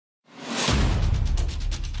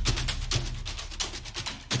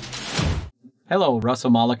Hello,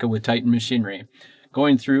 Russell Malika with Titan Machinery.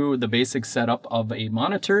 Going through the basic setup of a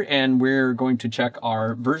monitor, and we're going to check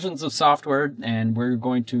our versions of software, and we're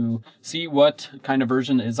going to see what kind of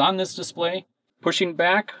version is on this display. Pushing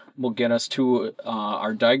back will get us to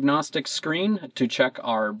our diagnostic screen to check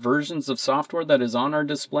our versions of software that is on our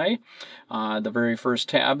display. The very first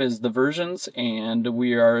tab is the versions, and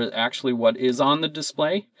we are actually what is on the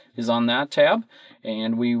display is on that tab,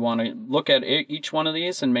 and we want to look at each one of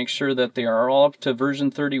these and make sure that they are all up to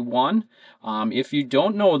version 31. If you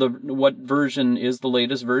don't know what version is the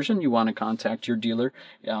latest version, you want to contact your dealer,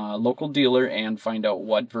 local dealer, and find out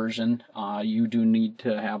what version you do need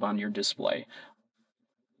to have on your display.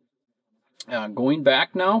 Going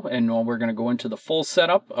back now, and we're going to go into the full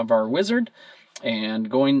setup of our wizard,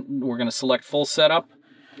 and we're going to select full setup,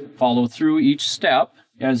 follow through each step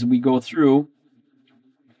as we go through,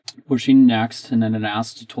 pushing next, and then it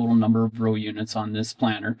asks the total number of row units on this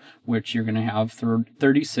planner, which you're going to have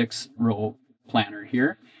 36 row planner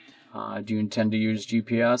here. Do you intend to use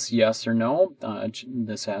GPS? Yes or no?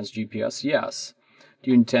 This has GPS, yes.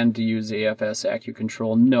 Do you intend to use AFS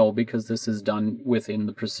AccuControl? No, because this is done within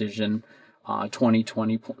the Precision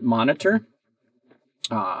 2020 monitor.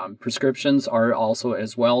 Prescriptions are also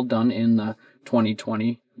as well done in the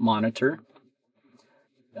 2020 monitor.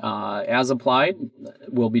 As applied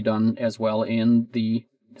will be done as well in the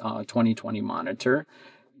 2020 monitor.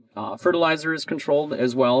 Fertilizer is controlled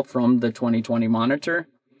as well from the 2020 monitor.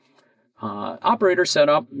 Operator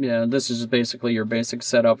setup, this is basically your basic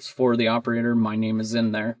setups for the operator. My name is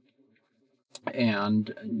in there.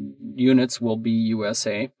 And units will be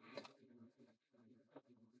USA.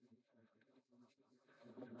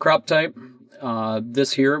 Crop type,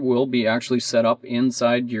 this here will be actually set up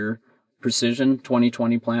inside your Precision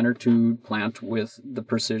 2020 planner to plant with the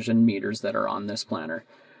precision meters that are on this planner.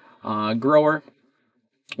 Grower,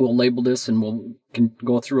 we'll label this and we'll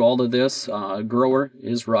go through all of this. Grower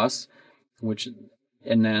is Russ,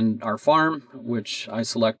 and then our farm, which I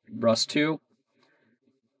select Russ 2,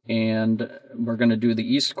 and we're going to do the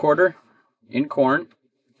east quarter in corn,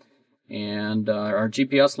 and our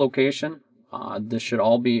GPS location. This should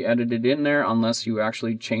all be edited in there unless you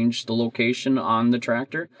actually change the location on the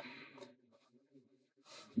tractor.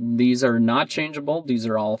 These are not changeable. These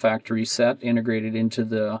are all factory set, integrated into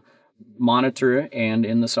the monitor and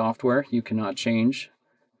in the software. You cannot change.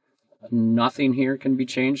 Nothing here can be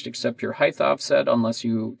changed except your height offset unless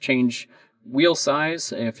you change wheel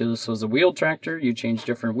size. If this was a wheel tractor, you change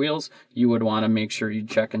different wheels, you would want to make sure you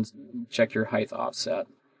check your height offset.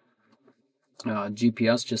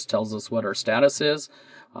 GPS just tells us what our status is.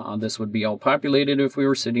 This would be all populated if we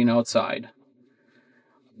were sitting outside.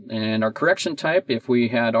 And our correction type, if we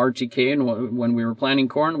had RTK and when we were planting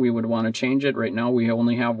corn, we would want to change it. Right now we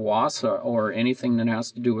only have WAS or anything that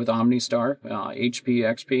has to do with OmniStar, HP,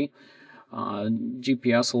 XP.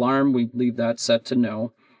 GPS alarm, we leave that set to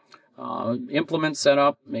no. Implement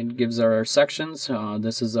setup, it gives our sections.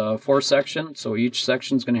 This is a 4-section, so each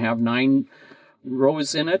section is going to have 9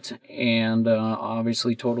 rows in it, and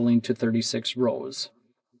obviously totaling to 36 rows.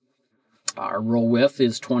 Our row width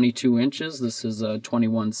is 22 inches. This is a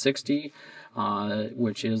 2160,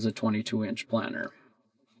 which is a 22-inch planner.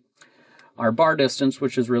 Our bar distance,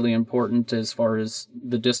 which is really important as far as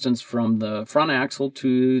the distance from the front axle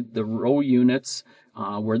to the row units,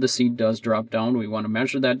 where the seed does drop down. We want to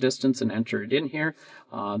measure that distance and enter it in here.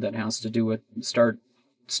 That has to do with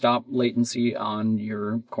stop latency on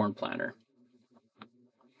your corn planner.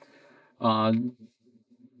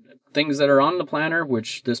 Things that are on the planner,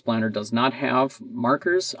 which this planner does not have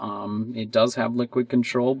markers. It does have liquid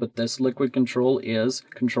control, but this liquid control is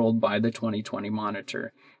controlled by the 2020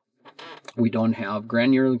 monitor. We don't have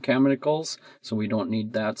granular chemicals, so we don't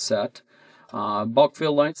need that set. Bulk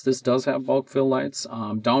fill lights, this does have bulk fill lights.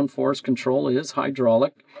 Downforce control is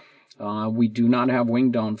hydraulic. We do not have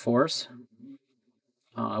wing downforce.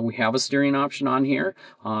 We have a steering option on here.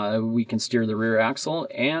 We can steer the rear axle,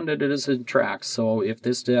 and it is in tracks. So if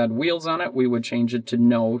this had wheels on it, we would change it to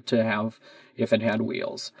no to have if it had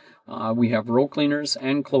wheels. We have row cleaners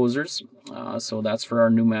and closers, so that's for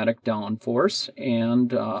our pneumatic downforce,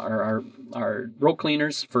 and our row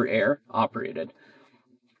cleaners for air operated.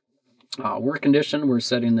 Work condition, we're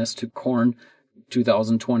setting this to corn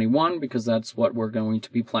 2021 because that's what we're going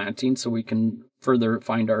to be planting, so we can further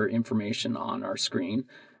find our information on our screen.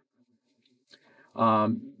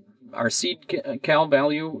 Our seed cal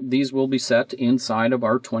value, these will be set inside of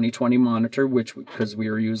our 2020 monitor, because we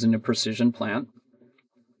are using a precision plant.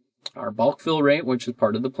 Our bulk fill rate, which is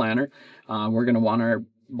part of the planner, we're going to want our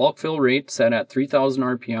bulk fill rate set at 3000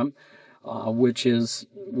 RPM, which is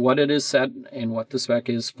what it is set and what the spec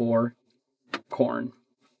is for corn.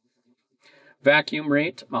 Vacuum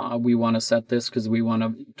rate, we want to set this because we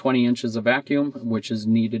want 20 inches of vacuum, which is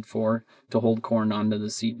needed to hold corn onto the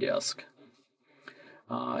seed disc.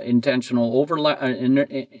 Intentional overlap,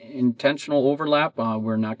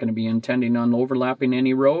 we're not going to be intending on overlapping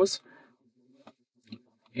any rows.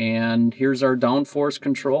 And here's our downforce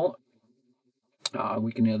control.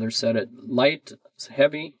 We can either set it light,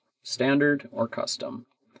 heavy, standard, or custom.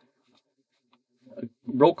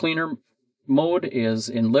 Row cleaner mode is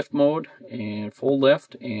in lift mode and full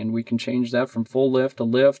lift, and we can change that from full lift to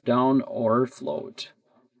lift, down, or float.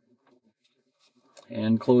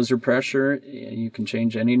 And closer pressure, you can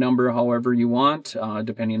change any number however you want,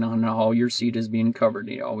 depending on how your seed is being covered.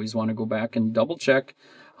 You always want to go back and double check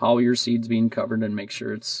how your seed's being covered and make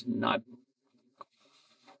sure it's not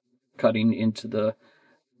cutting into the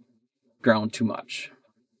ground too much.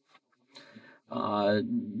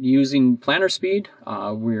 Using planter speed,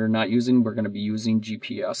 we're going to be using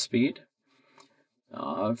GPS speed.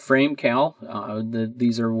 Frame cal,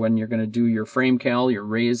 these are when you're going to do your frame cal, your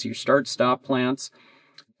raise, your start stop plants.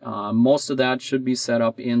 Most of that should be set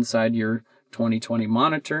up inside your 2020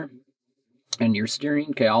 monitor. And your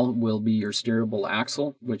steering cal will be your steerable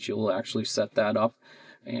axle, which you'll actually set that up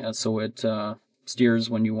and so it steers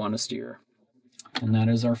when you want to steer. And that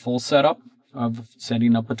is our full setup of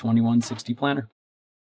setting up a 2160 planter.